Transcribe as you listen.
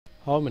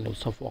How many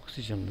moles of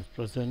oxygen is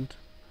present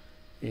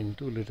in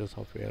 2 liters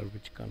of air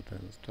which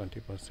contains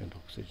 20%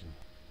 oxygen?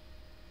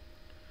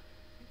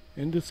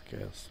 In this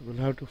case, we'll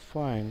have to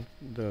find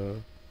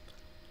the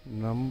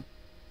the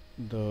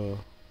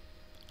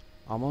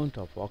amount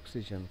of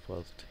oxygen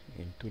first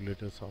in 2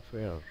 liters of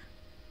air.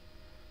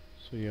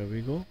 So here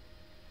we go.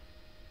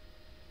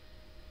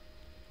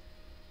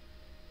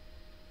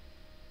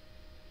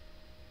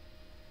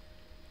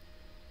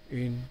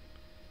 In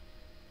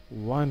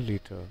 1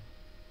 liter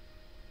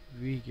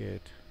we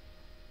get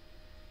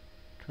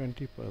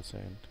 20%,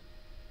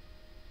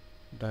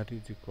 that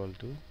is equal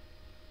to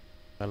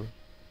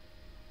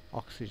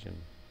oxygen.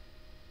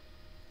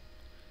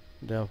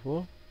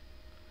 Therefore,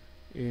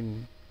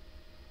 in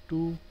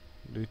 2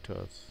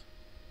 liters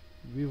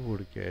we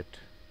would get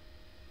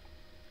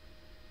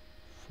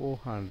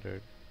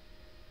 400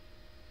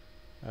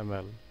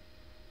 ml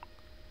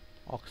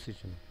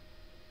oxygen.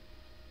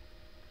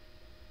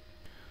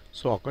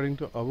 So according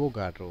to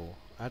Avogadro,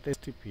 at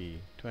STP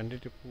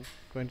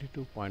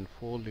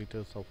 22.4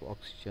 liters of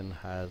oxygen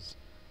has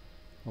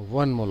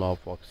 1 mole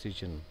of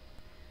oxygen.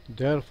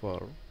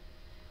 Therefore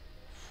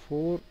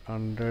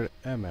 400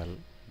 ml,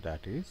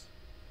 that is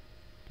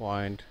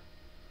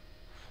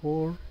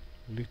 0.4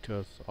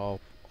 liters of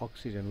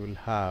oxygen, will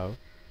have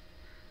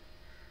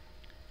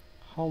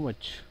how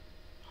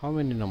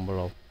many number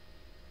of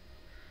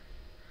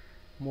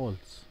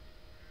moles?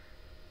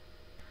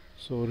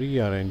 So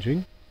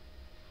rearranging,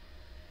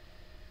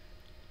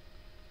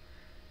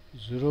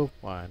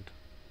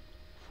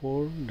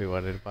 0.4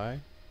 divided by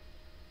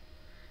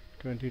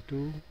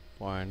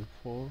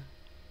 22.4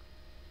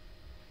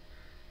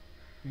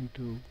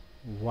 into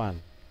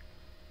 1,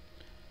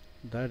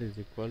 that is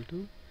equal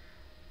to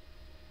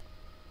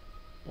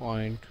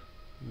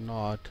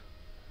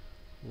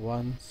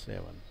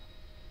 0.017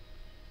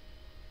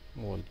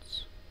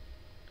 moles.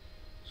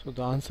 So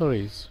the answer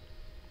is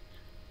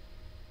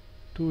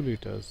 2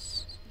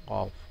 liters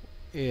of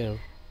air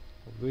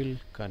will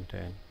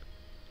contain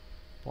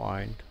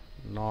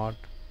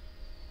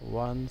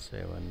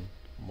 0.017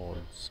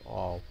 moles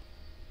of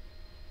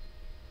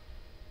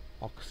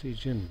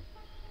oxygen.